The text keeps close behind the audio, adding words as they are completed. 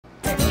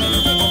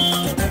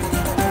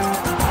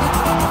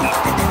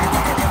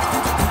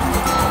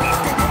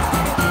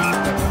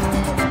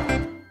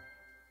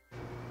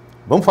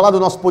Vamos falar do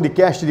nosso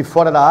podcast de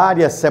Fora da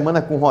Área,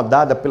 semana com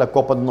rodada pela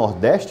Copa do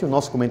Nordeste. O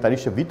nosso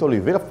comentarista Vitor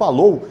Oliveira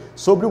falou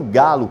sobre o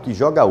Galo, que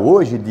joga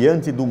hoje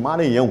diante do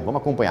Maranhão. Vamos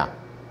acompanhar.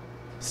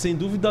 Sem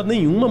dúvida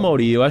nenhuma,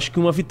 Mauri. Eu acho que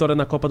uma vitória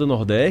na Copa do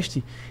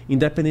Nordeste,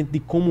 independente de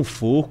como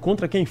for,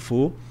 contra quem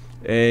for,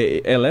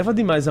 eleva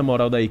demais a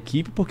moral da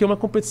equipe, porque é uma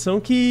competição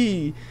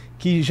que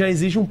já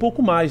exige um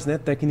pouco mais, né,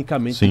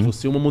 tecnicamente, de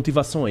você, uma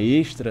motivação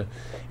extra.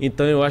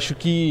 Então eu acho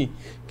que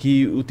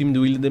o time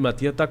do William de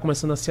Matia está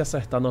começando a se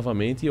acertar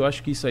novamente, e eu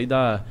acho que isso aí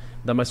dá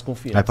mais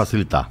confiança. Vai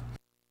facilitar.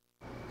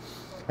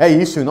 É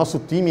isso, e o nosso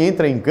time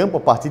entra em campo a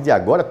partir de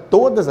agora,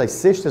 todas as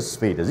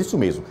sextas-feiras, isso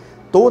mesmo.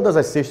 Todas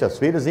as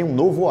sextas-feiras em um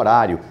novo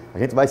horário. A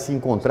gente vai se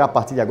encontrar a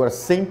partir de agora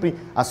sempre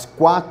às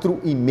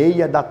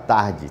 4h30 da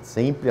tarde.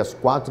 Sempre às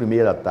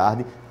 4h30 da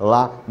tarde,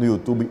 lá no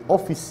YouTube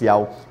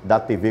oficial da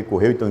TV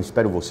Correio. Então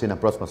espero você na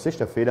próxima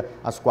sexta-feira,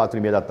 às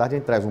 4h30 da tarde. A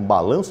gente traz um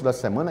balanço da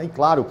semana e,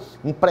 claro,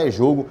 um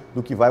pré-jogo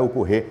do que vai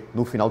ocorrer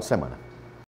no final de semana.